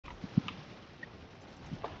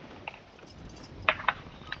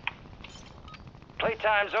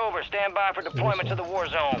time's over. Stand by for deployment to the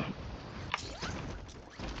Warzone.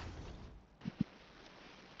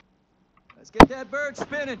 Let's get that bird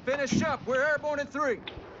spinning. Finish up. We're airborne in 3.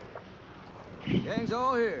 Gang's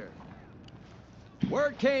all here.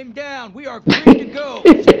 Word came down. We are green to go.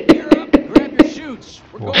 So gear up and grab your chutes.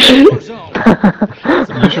 We're going to Warzone.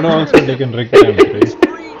 You should have also taken Rick time, right?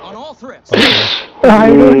 Free on all threats. I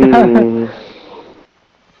don't have.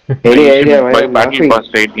 Any You idea should why buy I'm battle laughing? pass,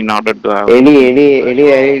 right, in order to have Any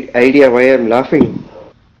idea why I'm laughing?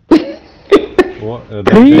 What, that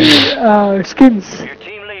 3 guy, skins. Your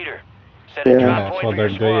team leader. Set a Yeah, drop for point for your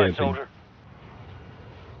that guy, I squad, think. soldier.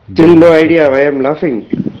 Still no idea why I'm laughing.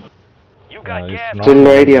 You got it's gas. not Still no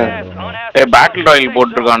like idea. that, I don't know. Unasked battle royale safe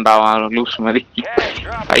போட்டுருக்கான்டா அவன் loose மாதிரி zone. Cash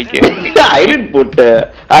drop IK I didn't put.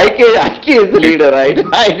 IK is the leader. I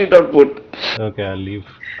did not put. Okay, I'll leave.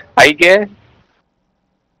 IK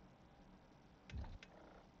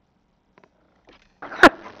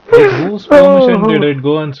With whose permission did it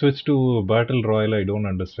go and switch to Battle Royale? I don't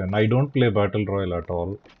understand. I don't play Battle Royale at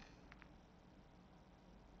all.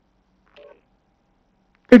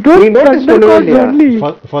 It was We noticed Plunder one cards only,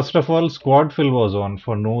 only. First of all, squad fill was on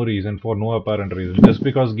for no reason, for no apparent reason. Just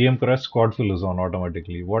because game crashed, squad fill is on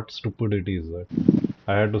automatically. What stupidity is that?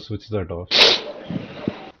 I had to switch that off.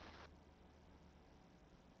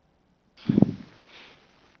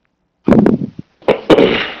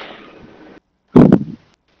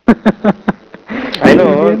 I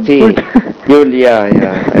know. See,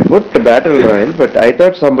 yeah. I put the battle royale, but I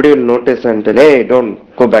thought somebody will notice and tell, hey, don't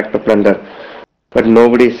go back to plunder. But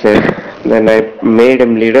nobody said. Then I made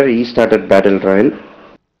him leader. He started battle royale.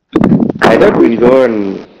 I thought we'll go and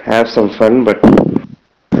have some fun, but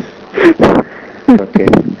okay.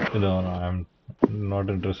 No, I'm not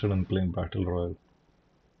interested in playing Battle Royale.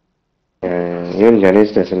 Even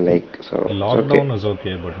Ganesh doesn't like, so it's Lockdown okay. is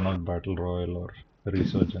okay, but not Battle Royale or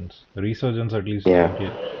Resurgence. Resurgence at least Yeah. is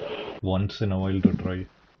okay. Once in a while to try.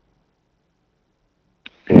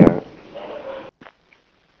 Yeah.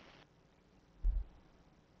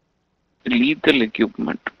 lethal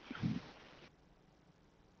equipment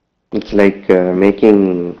It's like making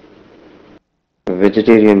a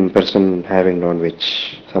vegetarian person having non-veg,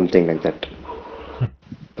 something like that.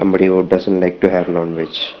 Somebody who doesn't like to have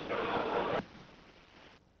non-veg.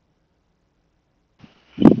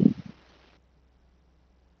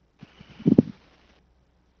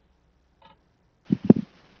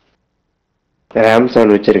 Ramson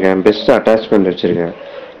வச்சிருக்கேன் best attachment வச்சிருக்கேன்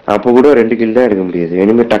அப்போ கூட 2 kill தான் எடுக்க முடியுது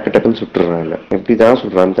இனிமே டக்கு டக்குன்னு சுட்டுறாங்க எப்படி தான்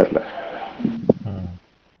சுடுறான்னு தெரியல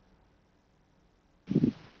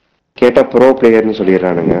கேட்டா ப்ரோ பிளேயர்னு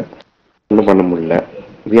சொல்லிடுறானுங்க ஒன்றும் பண்ண முடியல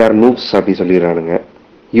வி ஆர் நூப்ஸ் அப்படி சொல்லிடுறானுங்க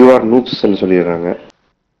யூ ஆர் நூப்ஸ்ன்னு சொல்லிடுறாங்க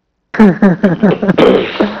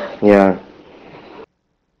யா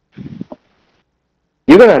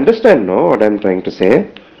you can understand no what I'm trying to say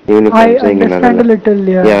even if I'm saying understand a little,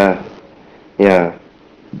 yeah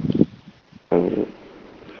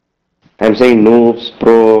I'm saying noobs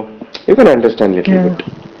pro you can understand little bit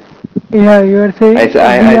yeah you are saying I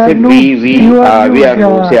said noobs, we are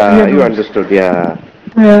noobs you understood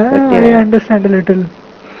I understand a little.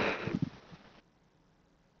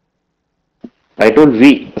 I told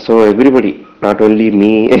we so everybody not only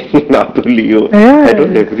me not only you I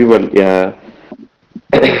told everyone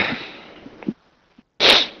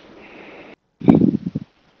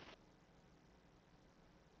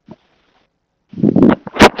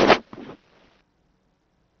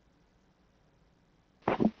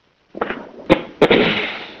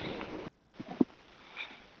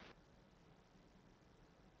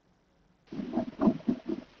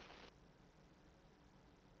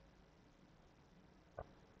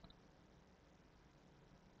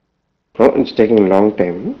Oh, it's taking a long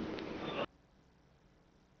time.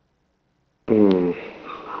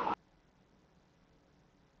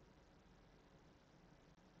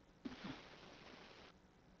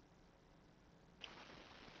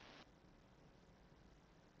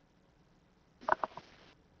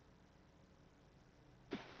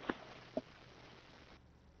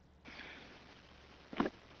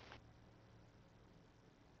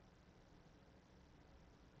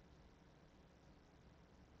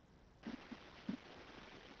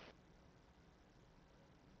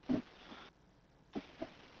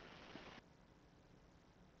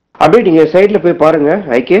 அப்படியே நீங்க சைடுல போய் பாருங்க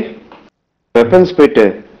ஐகே weapons போயிட்டு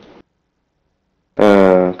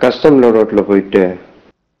custom load போயிட்டு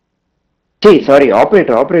sorry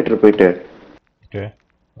operator போயிட்டு Okay,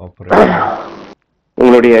 operator.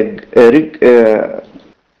 உங்களுடைய rig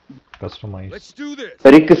Customize.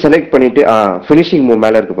 Rig select பண்ணிட்டு ஃபினிஷிங் மூவ்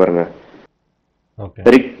மேல இருக்கு பாருங்க Okay.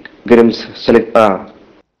 ரிக் கிரிம்ஸ் செலக்ட்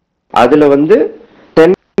அதுல வந்து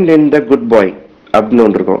in the good boy அப்படின்னு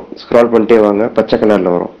ஒன்று இருக்கும். ஸ்க்ரால் பண்ணிட்டே வாங்க, பச்சை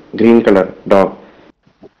கலர்ல வரும், கிரீன் கலர் டாக்.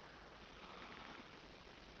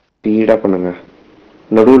 ஸ்பீடா பண்ணுங்க.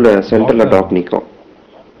 நடுவுல சென்டர்ல டாக் நிக்கும்.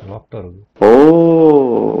 ஓ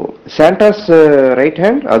சாண்டாஸ் ரைட்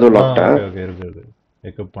ஹேண்ட் அதுவும் லாக்டா? ஓகே இருக்கு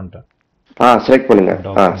எக்யூப் பண்ணிட்டேன். செலக்ட் பண்ணுங்க.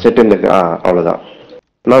 செட் இந்த அவ்வளவுதான்.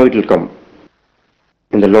 Now it will come.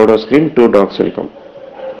 In the loader screen 2 dogs will come.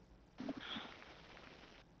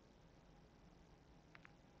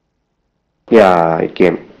 Yeah, it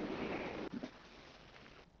came.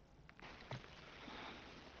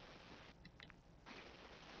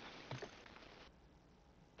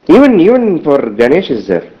 Even for Ganesh is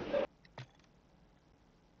there.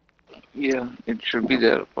 Yeah, it should be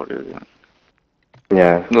there for you.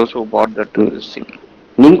 Yeah. Those who bought that to this thing.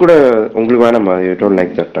 நீங்க கூட உங்களுக்கு வேணாமா? You don't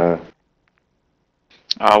like that?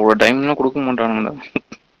 அவ்வளோ டைம்லாம் கொடுக்க மாட்டானுங்க.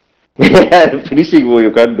 Finishing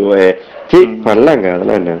you can't do it. பண்ணலாங்க,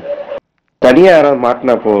 அதெல்லாம் என்ன. தனியா யாராவது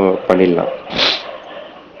மாட்டினா பண்ணிடலாம்.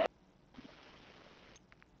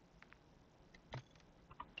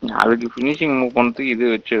 அதுக்கு ஃபினிஷிங் மூவ் பண்ணுறதுக்கு இது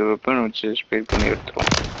வச்சு வெப்பன் வச்சு ஸ்ப்ரே பண்ணி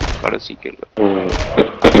எடுத்துருவோம் கடைசி கேள்வி.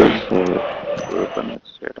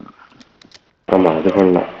 ஆமா அது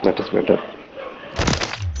பண்ணலாம். That is better.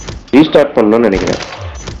 ரீஸ்டார்ட் பண்ணணும்னு நினைக்கிறேன்.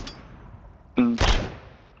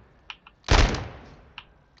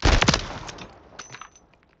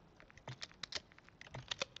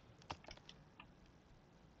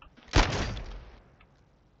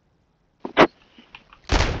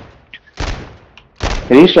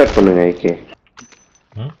 ரீஸ்டார்ட் பண்ணுங்க. ஓகே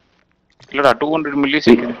இல்லடா 200 மில்லி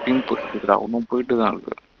செகண்ட் பிங் போட்டுடா. இன்னும் போயிட்டு தான்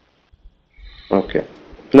இருக்கு. ஓகே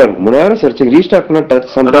இல்ல முன்னாடி சர்ச்சிங் ரீஸ்டார்ட் பண்ணா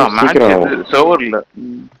சம்டைம்ஸ் சீக்கிரம் ஆகும் சர்வர்ல.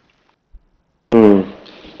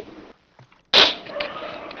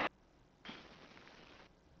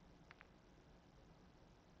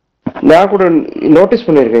 நான் கூட நோட்டீஸ்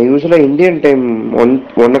பண்ணிருக்கேன். யூஸ்வலா இந்தியன் டைம்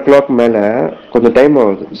 1 o'clock மேல கொஞ்சம் டைம்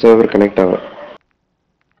ஆகுது சர்வர் கனெக்ட் ஆகும்.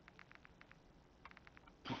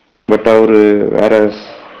 பட் அவரு வேற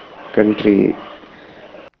கண்ட்ரி,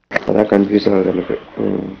 அதான் கன்ஃபியூஸ் ஆகுது எனக்கு.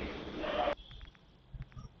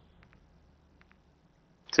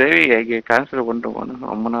 சரி கேன்சல் பண்ணிட்டு போனேன்.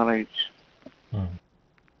 ரொம்ப நேரம் ஆயிடுச்சு.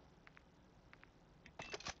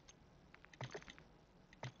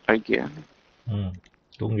 ஐக்கியா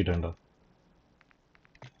தூங்கிட்டேன்டா.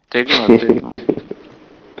 தெரியும்.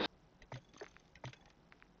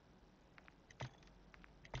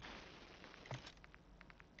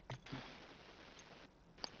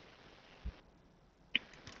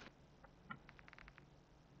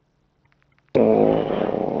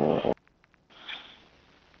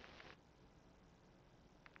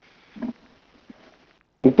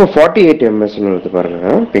 இப்போ 48 ms வருது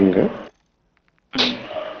பாருங்க பிங்.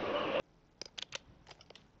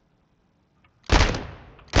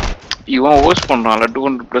 இவன் ஹோஸ்ட் பண்றான்ல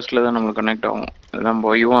 200+ தான் நமக்கு கனெக்ட் ஆகும்.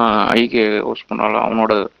 நம்ம இவன் ஐகே ஹோஸ்ட் பண்றான்ல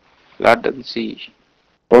அவனோட லேட்டன்சி.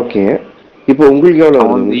 ஓகே இப்போ உங்களுக்கு எவ்வளவு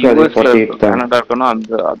வருது? அது 48 தான். கனெக்ட் ஆகணும்.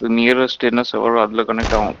 அது நியரஸ்ட் என்ன சர்வர் அதுல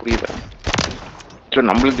கனெக்ட் ஆகும். புரியுதா? சோ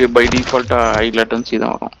நம்மளுக்கு பை டிஃபால்ட்டா ஹை லேட்டன்சி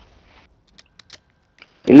தான் வரும்.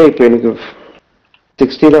 இல்ல இப்போ எனக்கு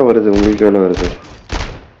 60 தான் வருது. உங்களுக்கு எவ்வளவு வருது?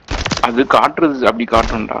 அது காட்டுறது அப்படி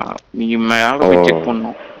காட்டும்டா. நீ மேல போய் செக்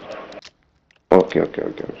பண்ணணும். Okay okay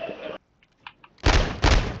okay okay.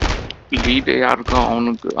 Lead யாருக்கும்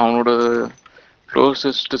அவனோட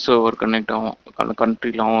க்ளோசஸ்ட் சர்வர் கனெக்ட் ஆகும். அந்த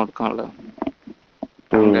கண்ட்ரில அவன் இருக்கான்ல,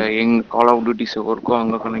 அங்க எங்க கால் ஆஃப் டியூட்டி சர்வருக்கோ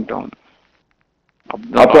அங்க கனெக்ட் ஆகும்.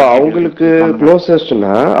 அப்போ அவங்களுக்கு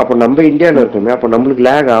க்ளோசஸ்ட்னா அப்போ நம்ம இந்தியால இருக்கோமே, அப்போ நம்மளுக்கு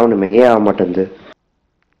லேக் ஆகணுமே, ஏன் ஆக மாட்டேங்குது?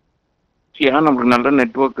 ஏன்னா நம்மளுக்கு நல்ல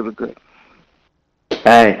நெட்வொர்க் இருக்கு.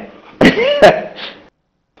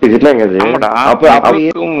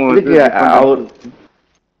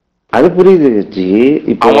 அது புரியுது ஜி.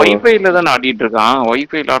 இப்போ வைஃபைல தான் ஆடிட்டு இருக்கான்.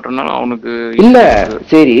 வைஃபைல ஆடுறதுனால அவனுக்கு இல்ல.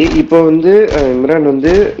 சரி இப்போ இம்ரான்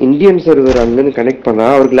இந்தியன் சர்வர் அங்கிருந்து கனெக்ட் பண்ணா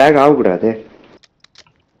அவருக்கு லேக் ஆகக்கூடாது.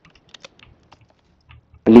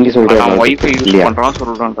 நீங்க சொல்றீங்க அவன் வைஃபை யூஸ் பண்றான்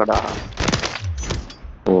சொல்றான்டா.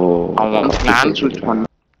 ஓ அவன் பிளான் ஸ்விட்ச் பண்ண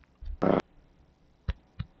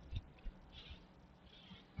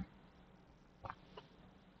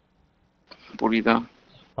புரியுதா?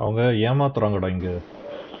 அவங்க ஏமாத்துறாங்கடா இங்க.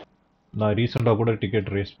 நான் ரீசெண்டா கூட டிக்கெட்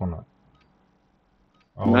ரேஸ் பண்ணேன்.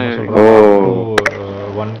 அவங்க சொல்றாங்க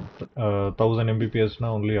 1000 mbpsனா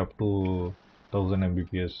only up to 1000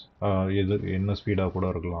 mbps இது என்ன ஸ்பீடா கூட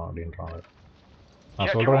இருக்கலாம் அப்படின்றாங்க.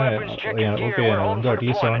 நான் சொல்றேன் ஓகே எனக்கு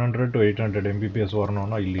அட்லீஸ்ட் 700 to 800 mbps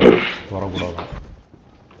வரணும்னா இல்லையா வரக்கூடாது.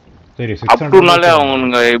 சரி 600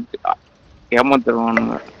 அவங்க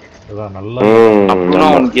ஏமாத்துறானுங்க. அதான் நல்லா அப்பனா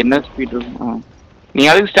உனக்கு என்ன ஸ்பீட் இருக்கும்? நீ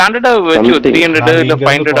அதுக்கு ஸ்டாண்டர்டா வச்சு 300 இல்ல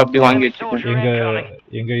 500 அப்படி வாங்கி வச்சுக்கோ.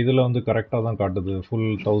 எங்க இதுல வந்து கரெக்டா தான் காட்டுது. ஃபுல்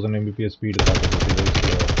 1000 mbps ஸ்பீடு காட்டுது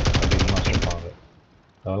டிவைஸ்ல அப்படின்லாம் சொல்றாங்க.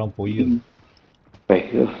 அதெல்லாம் பொய் அது.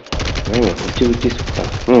 ஐயோ வச்சு வச்சு சுத்தா.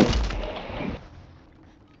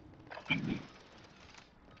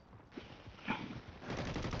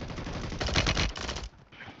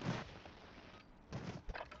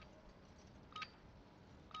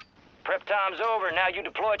 Prep time's over. Now you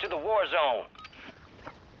deploy to the war zone.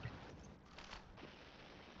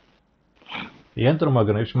 ஏன் தெரியுமா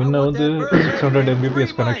கணேஷ், முன்ன வந்து 600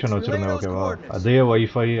 mbps கனெக்ஷன் வச்சிருந்தேன் ஓகேவா. அதே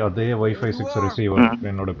வைஃபை 6 ரிசீவர்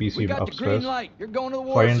என்னோட பிசி அப்ஸ்டேர்ஸ்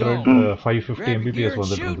 550 mbps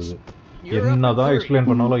வந்துட்டு இருந்தது. என்னதான் எக்ஸ்பிளைன்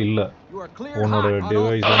பண்ணாலும் இல்ல, உன்னோட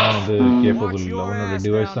டிவைஸ் தான் வந்து கேப்பபிள் இல்ல, உன்னோட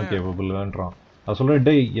டிவைஸ் தான் கேப்பபிள்ன்றான். நான் சொல்றேன்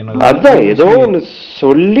டேய் எனக்கு அதான் ஏதோ ஒன்னு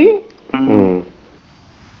சொல்லி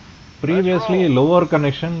previously lower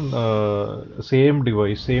connection, same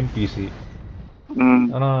device, same PC.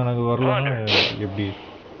 ஆனா எனக்கு வரலன்னா எப்படி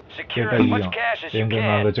கேட்டா இல்லையா, எங்க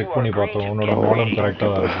நாங்க செக் பண்ணி பார்த்தோம் உன்னோட மாடல் கரெக்டா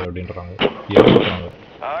இருக்கு அப்படின்றாங்க. ஏமாத்துறாங்க.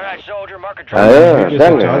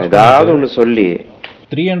 ஏதாவது ஒண்ணு சொல்லி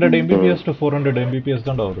 300 mbps to 400 mbps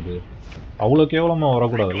தான்டா வருது. அவ்வளவு கேவலமா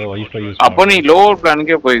வரக்கூடாதுல்ல வைஃபை யூஸ். அப்ப நீ லோவர்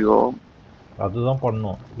பிளானுக்கே போய்க்கோ. அதுதான்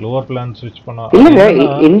பண்ணோம். லோவர் பிளான் ஸ்விட்ச் பண்ணா இல்லங்க,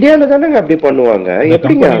 இந்தியால தானே அப்படி பண்ணுவாங்க.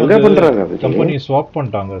 எப்படிங்க அங்க பண்றாங்க? கம்பெனி ஸ்வாப்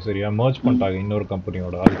பண்ணிட்டாங்க, சரியா மர்ஜ் பண்ணிட்டாங்க இன்னொரு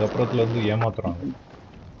கம்பெனியோட. அதுக்கப்புறத்துல இருந்து ஏமாத்துறாங்க.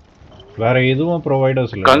 வேற எதுவும்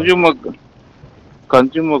ப்ரொவைடர்ஸ் இல்ல.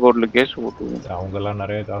 கன்சூமர் கோர்ட்ல கேஸ் போட்டு அவங்க எல்லாம்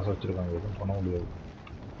நிறைய காசு வச்சிருக்காங்க, எதுவும் பண்ண முடியாது.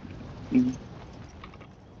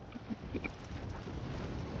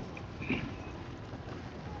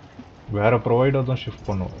 வேற ப்ரொவைடர் தான் ஷிஃப்ட்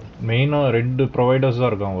பண்ணுவோம். மெயினாக 2 ப்ரொவைடர்ஸ் தான்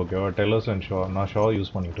இருக்காங்க ஓகேவா, டெலர்ஸ் அண்ட் ஷா. நான் ஷா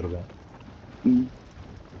யூஸ் பண்ணிட்டு இருக்கேன்.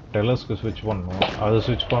 டெலர்ஸ்க்கு ஸ்விட்ச் பண்ணணும். அது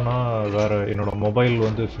ஸ்விட்ச் பண்ணால் வேற என்னோட மொபைல்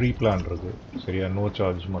வந்து ஃப்ரீ பிளான் இருக்கு, சரியா, நோ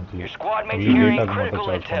சார்ஜ் மந்த்லி, ஒன்லி டேட்டாக்கு மட்டும்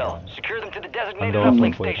சார்ஜ் பண்ணுறாங்க. அந்த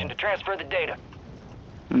ஆஃபர் போயிருக்கோம்.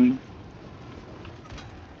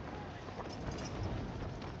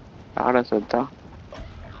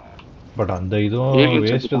 பட் அந்த இதுவும்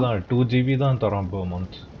வேஸ்ட் தான். 2 GB தான் தரோம் per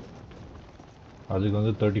month. அதுக்கு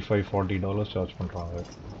வந்து $35-40 சார்ஜ் பண்றாங்க.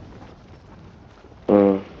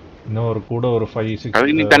 இன்னும் ஒரு கூட ஒரு 5-6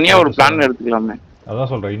 அதுக்கு நீ தனியா ஒரு பிளான் எடுத்துக்கலாமே. அதான்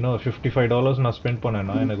சொல்றேன், இன்னும் $55 நான் ஸ்பெண்ட்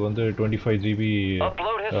பண்ணேன்னா எனக்கு வந்து 25 GB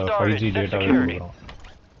 5G டேட்டா கொடுக்குறோம்.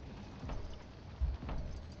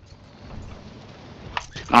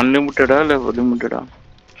 அன்லிமிட்டடா இல்ல லிமிட்டடா?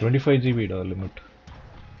 25 GB டா limit.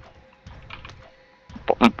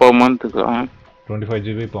 per month 25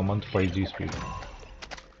 GB per month 5G speed.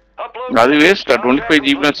 அது வேஸ்டா? 25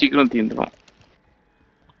 GB னா சீக்கிரம் தீந்துரும்.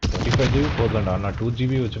 25 GB போதண்டா, நான் 2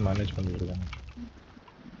 GB வச்சு மேனேஜ் பண்ணிட்டு இருக்கேன்.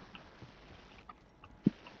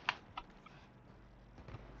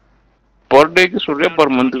 per day க்கு சொல்றியா per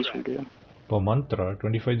month க்கு சொல்றியா? per month ரா.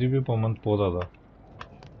 25 GB per month போதாதா?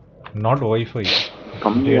 not wifi,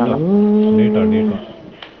 கம்மியா டேட்டா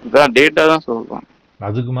தான் டேட்டா தான் சொல்றேன்.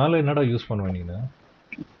 அதுக்கு மேல என்னடா யூஸ் பண்ணுவேன் நீங்க?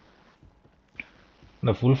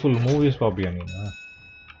 இந்த ஃபுல் மூவிஸ் பாப்பியா நீங்க?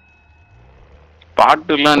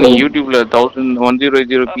 பாட்டுலாம் நீ யூடியூப்ல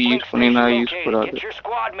 1180p யூஸ் பண்ணினா யூஸ் பண்ணாது.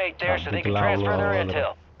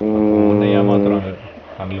 ஏமாத்துறாங்க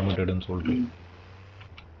அன்லிமிட்டட்னு சொல்லிட்டு.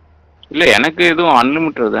 இல்ல எனக்கு எதுவும்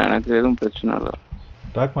அன்லிமிட்டட் தான், எனக்கு எதுவும் பிரச்சனை இல்ல.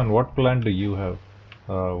 Backman, what plan do you have?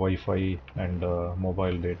 Wi-Fi and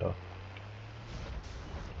mobile data.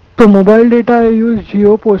 So mobile data I use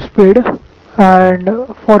Jio postpaid, and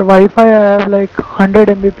for Wi-Fi I have like 100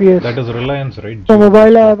 Mbps. That is Reliance, right? For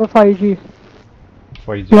mobile I have a 5G.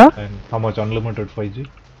 5G? Yeah. And how much unlimited 5G?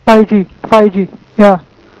 5G, yeah.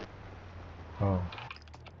 Oh.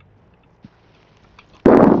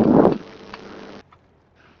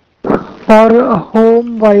 For home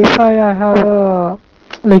Wi-Fi I have a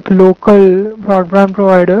like local broadband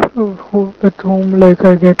provider with whom like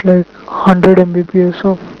I get like 100 Mbps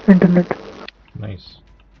of internet. Nice.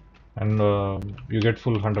 And you get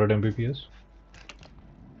full 100 Mbps?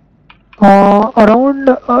 Around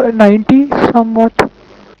 90 somewhat.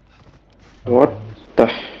 What the?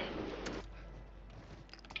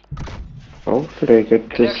 How should I get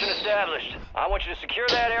this? Connection established. I want you to secure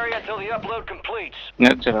that area until the upload completes.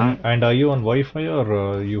 And are you on Wi-Fi or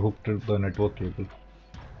you hooked to the network cable?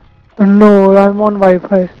 No, I'm on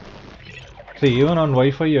Wi-Fi. See, even on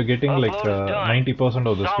Wi-Fi you're getting like 90%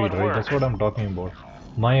 of the speed, right? That's what I'm talking about.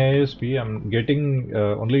 My ISP, I'm getting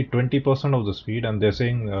only 20% of the speed, and they're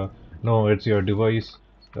saying no, it's your device.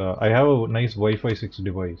 I have a nice Wi-Fi 6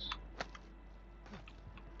 device.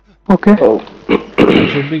 Okay. Oh. I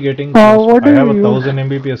should be getting what I have a do you 1000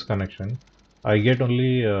 Mbps connection. I get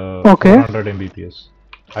only Okay. 400 Mbps.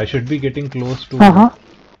 I should be getting close to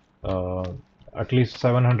at least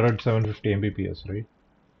 700, 750 Mbps, right?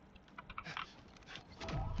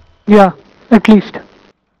 Yeah, at least.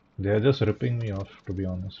 They are just ripping me off, to be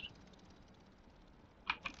honest.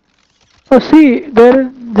 See,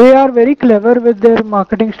 they are very clever with their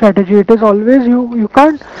marketing strategy. It is always you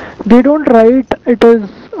can't. They don't write it is.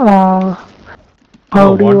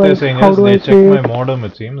 No, what they're saying How is do they I check say my it? modem,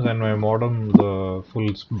 it seems, and my modem, the full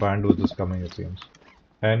bandwidth is coming, it seems.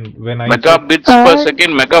 And when I check, Megabits per And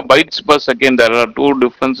second, megabytes per second. There are two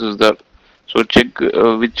differences there. So check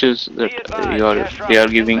which is that Be advised, cash they drop are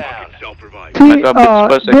is giving inbound. see, megabits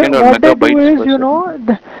per second or what they do megabytes is, per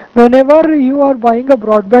second. whenever you are buying a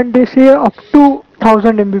broadband, they say up to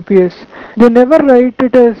 1000 Mbps. They never write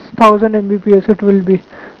it as 1000 Mbps. It will be.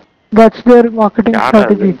 That's their marketing Yada,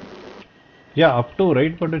 strategy. yeah, up to,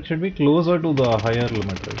 right? But it should be closer to the higher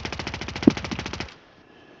limit, right?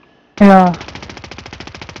 Yeah.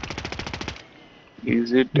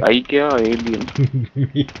 is it IKEA or Alien?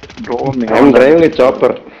 Drone I'm driving a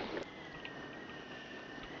chopper.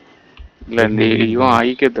 இல்ல இந்த இவன்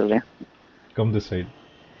ஐக்கியத்துல Come this side.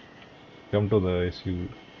 Come to the SUV.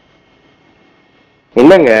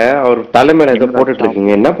 என்னங்க அவர் தலைமையில ஏதோ போட்டுட்டு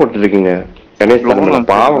இருக்கீங்க, என்ன போட்டுட்டு இருக்கீங்க? கணேஷ் தலைமையில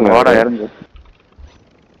பாவங்க. வாடா இறங்கு.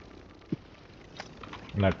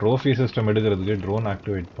 நான் ட்ரோஃபி சிஸ்டம் எடுக்கிறதுக்கு ட்ரோன்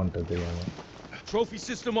ஆக்டிவேட் பண்ணிட்டு தெரியாம. Trophy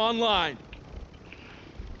system online.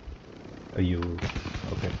 ஐயோ.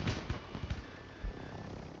 ஓகே.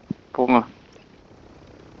 போங்க.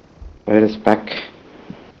 Where is pack?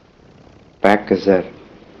 Pack is there.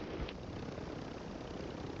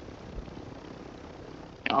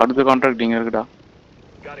 அடுத்த கான்ட்ராக்ட் இங்க இருக்குடா.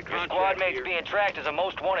 Your squad mate's being tracked as a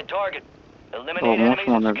most wanted target. Eliminate most enemies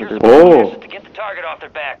and wanted secure it the is. bonuses to get the target off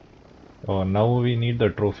their back. Oh, now we need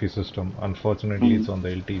the trophy system. Unfortunately, it's on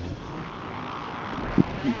the LTV.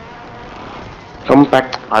 Come back.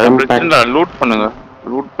 அத Come பிரச்சனை back. Loot பண்ணுங்க.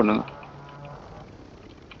 Loot பண்ணுங்க.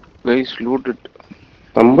 Guys, loot it.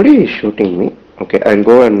 Somebody is shooting me. Okay, I'll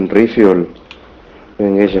go and refuel to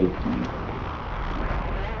engage him.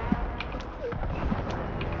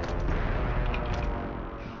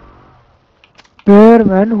 Where,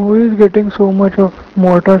 man? Who is getting so much of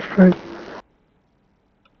mortar strike?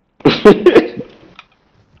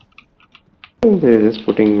 They're just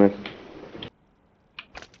putting my...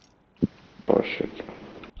 Oh shit.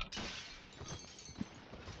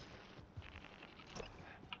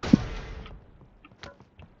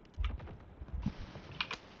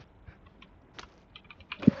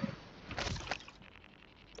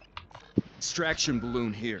 Extraction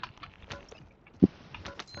balloon here.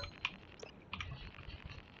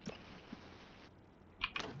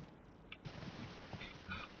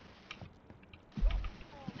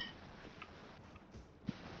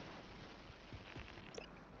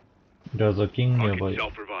 There's a king nearby.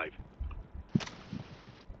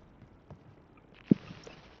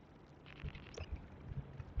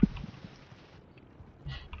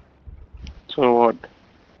 So what?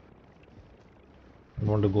 I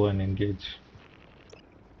want to go and engage.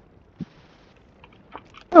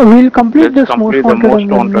 We'll complete Let's this complete most the wanted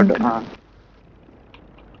most and then wanted.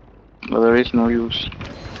 Otherwise, no use.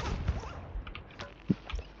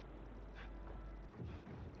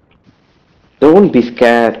 Don't be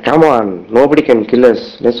scared. Come on. Nobody can kill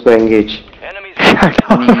us. Let's go engage. Enemies are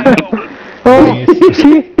Oh,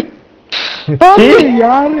 see? Oh, See?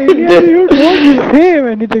 yaar, Alien, you don't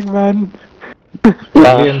say anything, man.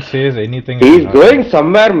 Alien says anything. He's going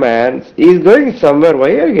somewhere, man. He's going somewhere. Why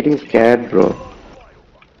are you getting scared, bro?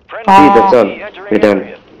 See, that's all. We're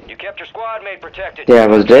done. You kept your squad mate protected. Yeah, I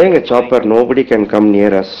was driving a chopper. Nobody can come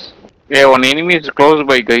near us. Yeah, one enemy is close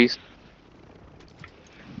by, guys.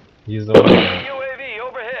 He's the one. UAV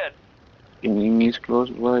overhead. Enemy is close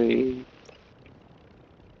by.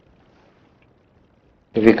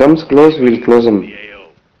 If he comes close, we'll close him.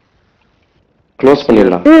 Close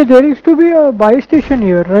Panilla. Hey, there is to be a buy station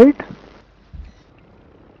here, right?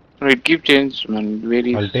 It keep change, man.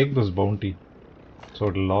 Very. I'll take this bounty. So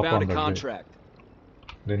it'll lock Found on a that day. contract.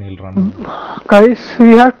 Then he'll run. Guys, we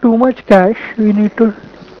have too much cash. We need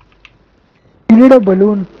a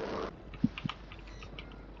balloon.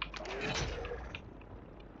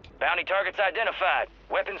 Bounty targets identified.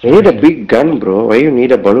 Weapons. You need a big gun, bro. Why you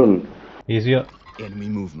need a balloon? Easier. Enemy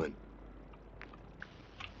movement.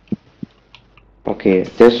 Okay,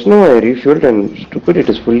 just now I refueled and stupid, it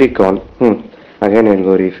is fully gone. Again I'll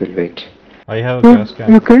go refuel, wait. I have a gas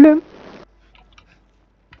can. You killed him?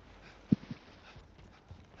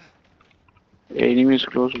 Enemy is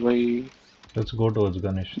close by. Let's go towards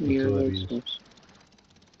Ganesh. That's Yeah, where he is.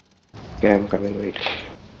 Okay, I'm coming, wait.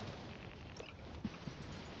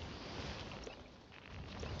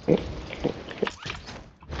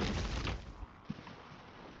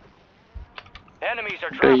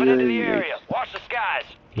 dropping into the area. Watch the skies.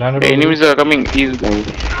 Landed over Enemies are coming. He's They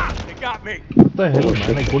got me. What the hell,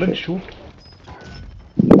 man? I couldn't shoot.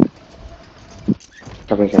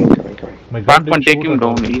 Coming. My gun Batman, didn't take shoot him at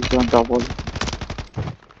all. down. He's on top of.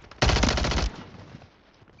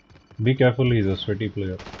 Be careful, he's a sweaty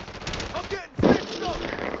player. I'm getting fixed up.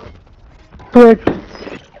 Sweat.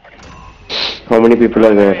 How many people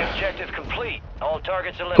are there? Objective complete. All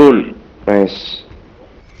targets Cool. eliminated. Nice.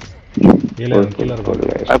 Killer.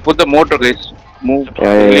 Nice. I put the motor, guys. Move.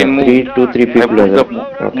 Yeah. Alien, move. 2-3 I people put are the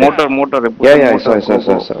there. Okay. motor. I put Yeah, the I motor.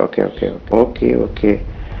 saw. Okay.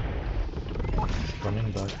 Coming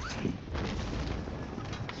back.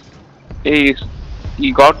 Hey,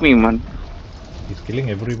 he got me, man. He's killing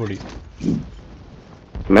everybody.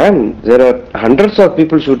 Man, there are hundreds of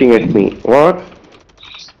people shooting at me. What?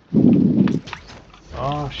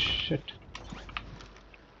 Oh shit.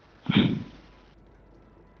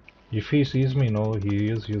 If he sees me now, he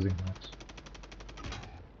is using hacks.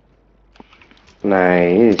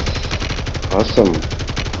 Nice. Awesome.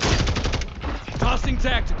 Tossing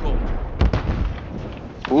tactical.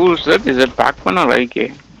 Who is that? Is that Pac-Man or IK?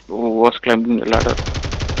 Who was climbing the ladder?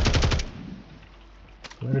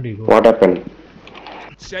 Where did he go? What happened?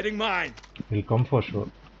 Setting mine. He'll come for sure.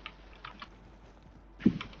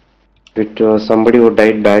 It was somebody who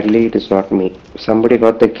died badly, it is not me. Somebody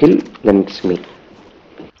got the kill, then it's me.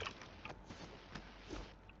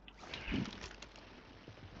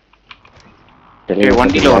 Okay, one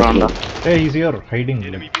deal around. Hey, he's here, hiding.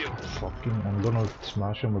 Like, fucking, I'm gonna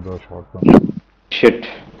smash him with a shotgun. Shit.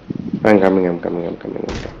 I'm coming.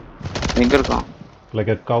 எங்க இருக்கான்? Like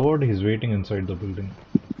a coward, he's waiting inside the building.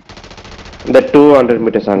 The 200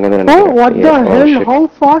 meters under. Oh, what the hell? Shit. How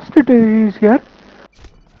fast it is here?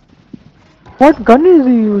 What gun is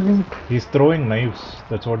he using? He's throwing knives.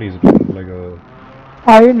 That's what he's doing. Like a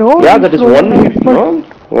I know. Yeah, he's that is throwing one hit, knife, but no?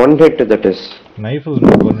 One hit that is. knife is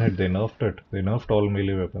not one hit. They nerfed it. They nerfed all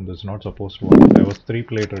melee weapons. It's not supposed to work. I was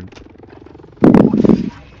 3-plated.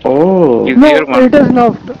 Oh. He's No, here, man. it is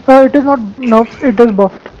nerfed. It is not nerfed. It is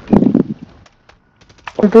buffed.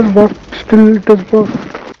 It is buffed. Still, it is buffed.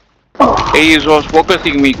 Hey, he was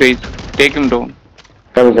focusing me, guys. Take him down.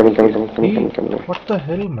 Coming. What the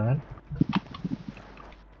hell, man?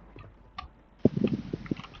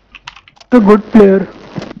 A good player.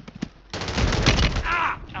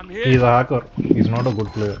 I'm hit. He's a hacker. He's not a good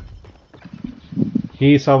player.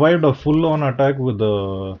 He survived a full-on attack with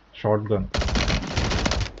a shotgun.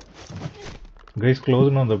 Guys,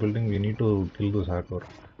 closing on the building. We need to kill this hacker.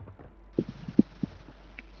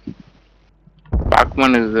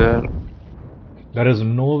 Pac-Man is there. There is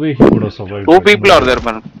no way he could have survived. Two that. people are there,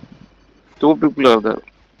 man. Two people are there.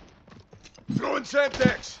 Throwing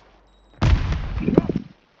Semtex.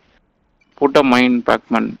 Put a mine,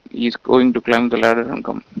 Pac-Man. He's going to climb the ladder and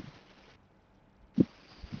come.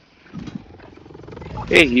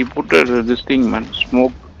 Hey, he put this thing, man.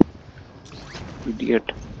 Smoke. Idiot.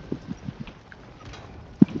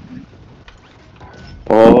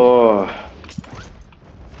 Oh.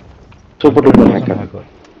 Super duper hacker.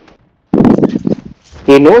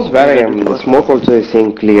 He knows where I am. The smoke also is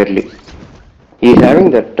seeing clearly. He's having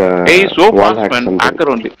that Hey, he's so wall fast, hack man. something. Hacker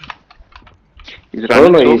only. He's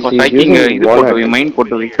running so he's fast. I using think wall this hack. mine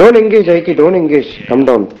photo. Don't engage, Aiki. Don't engage. Come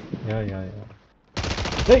down. Yeah.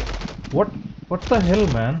 Hey, what the hell,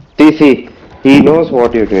 man? See. He knows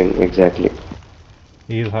what you're doing exactly.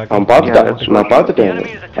 He is hacking. நான் பார்த்துட்டேன் நான் பார்த்துட்டேன்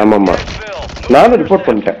ஆமாம்மா நானும் report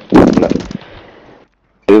பண்ணிட்டேன்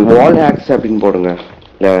வால் hacks அப்படின்னு போடுங்க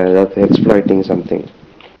exploiting something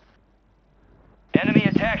Enemy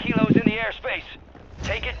attack helos in the airspace.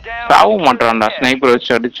 Take it down. சாவு மாட்டான்டா ஸ்னைப்பர்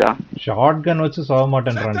வச்சு அடிச்சா. ஷாட்கன் வச்சு சாவ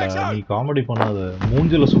மாட்டேன்றான்டா. நீ காமெடி பண்ணாத.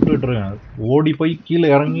 மூஞ்சில சுட்டுட்டு இருக்கேன். ஓடி போய் கீழ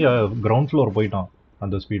இறங்கி கிரவுண்ட் ஃப்ளோர் போயிட்டான்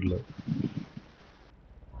அந்த ஸ்பீட்ல.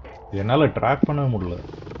 என்னால ட்ராக் பண்ணவே முடியல.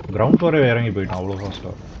 கிரவுண்ட் ஃப்ளோரே இறங்கி போயிட்டான் அவ்வளோ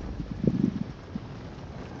ஃபாஸ்டா.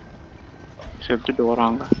 செத்துட்டு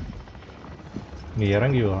வராங்க. நீ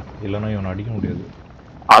இறங்கி வா, இல்லைன்னா இவனை அடிக்க முடியாது.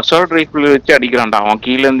 அசால்ட் ரைஃபிள் வச்சு அடிக்கிறான்டா. அவன்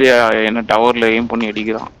கீழ இருந்து என்ன டவர்ல எய்ம் பண்ணி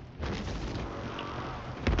அடிக்கிறான்.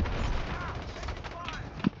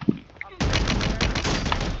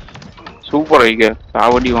 சூப்பர் ஐங்க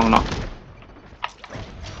சாவடி வாங்கினான்.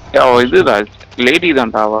 இதுதான் லேடி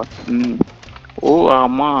தான்டா அவ. ஓ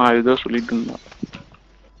ஆமா ஏதோ சொல்லிட்டு இருந்தான்.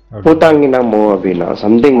 பூத்தாங்கினா மோ அப்படின்னா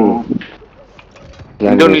சம்திங்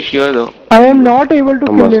இந்தோனேஷியா ஏதோ. I am not able to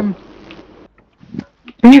kill him.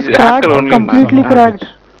 He's cracked, completely cracked.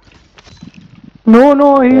 No,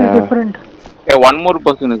 he is different. Yeah, one more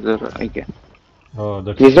person is there, I guess.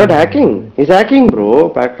 He's not hacking. He's hacking, bro.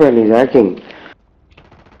 Pac-Man is hacking.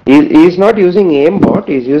 He's not using aimbot.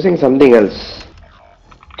 He's using something else.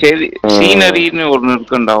 சரி சீனரின்னு ஒன்னு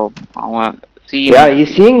இருக்குண்டா அவன் Yeah,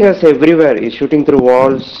 he's seeing us everywhere. He's shooting through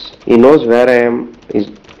walls. He knows where I am. He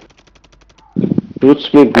shoots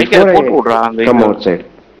me before I come outside.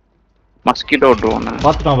 Mosquito drone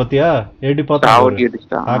பாத்துட்டான் பாத்தியா ஏடி சாவடி பாத்துட்டான்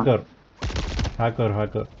அடிச்சான்.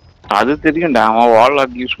 Hacker அது தெரியும்டா அவன் வால்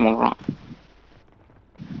lock use பண்றான்.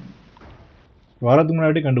 வரதுக்கு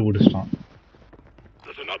முன்னாடி கண்டுபிடிச்சிட்டான்.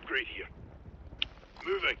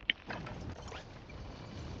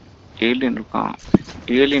 ஏலியன் இருக்கான்.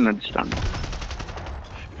 ஏலியன் அடிச்சிட்டான்.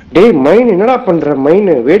 டேய் மைன் என்னடா பண்ற? மைன்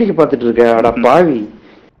வேடிக்கை பார்த்துட்டு இருக்க அட பாவி.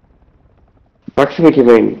 ப்ராக்சிமிட்டி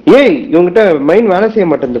மைன். ஏய் இவங்கிட்ட மைன் வேலை செய்ய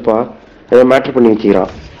மாட்டேங்குதுப்பா. ஏதோ மேட்டர் பண்ணி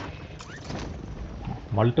வச்சிரான்.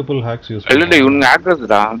 மல்டிபிள் ஹேக்ஸ் யூஸ் இல்லடா இவங்க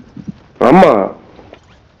ஹேக்கர்ஸ்டா. ஆமா.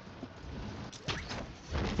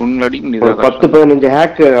 உங்க அடி நீ 10-15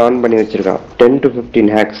 ஹேக் ஆன் பண்ணி வச்சிருக்கான். 10 to 15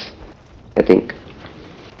 hacks I think.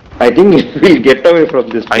 I think we'll get away from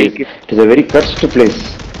this place. It is a very cursed place.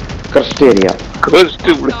 Cursed area. Cursed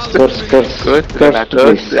place.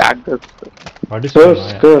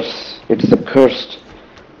 Curse. It is a cursed.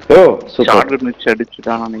 Oh, super. Shotgun வச்சு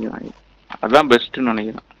அடிச்சுட்டான் நினைக்கிறேன். அதான் பெஸ்ட்னு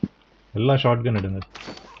நினைக்கிறேன். எல்லாம் shotgun எடுங்க.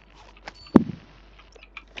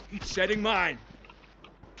 Setting mine.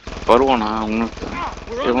 வருவானா உங்களுக்கு?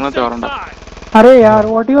 இவனே வரண்டா. அரே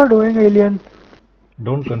யார் what you are doing alien?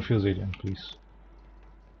 Don't confuse alien please.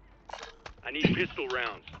 I need pistol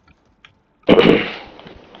rounds.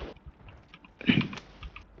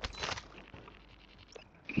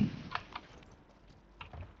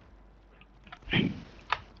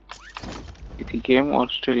 If he came or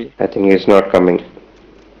still I think he's not coming.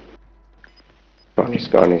 He's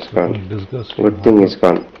gone. Disgusting. Good thing he's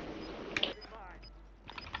gone.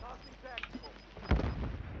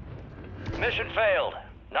 Mission failed.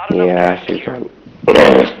 Not enough gas he's here.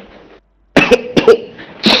 gone.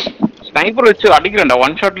 Sniper வச்சு அடிக்கிறேன்டா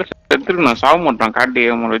one ஷாட்ல செத்துருக்கு. நான் சாவ மாட்டான் காட்டி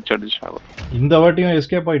ஏமல வச்சு அடிச்சாவ. இந்த வாட்டியும்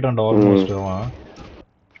escape ஆயிட்டான்டா almost அவன்.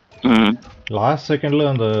 Last செகண்ட்ல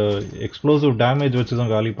அந்த எக்ஸ்ப்ளோசிவ் டேமேஜ் வச்சு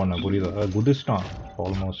தான் காலி பண்ண புரியுதா? குதிச்சிட்டான்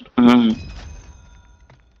ஆல்மோஸ்ட்.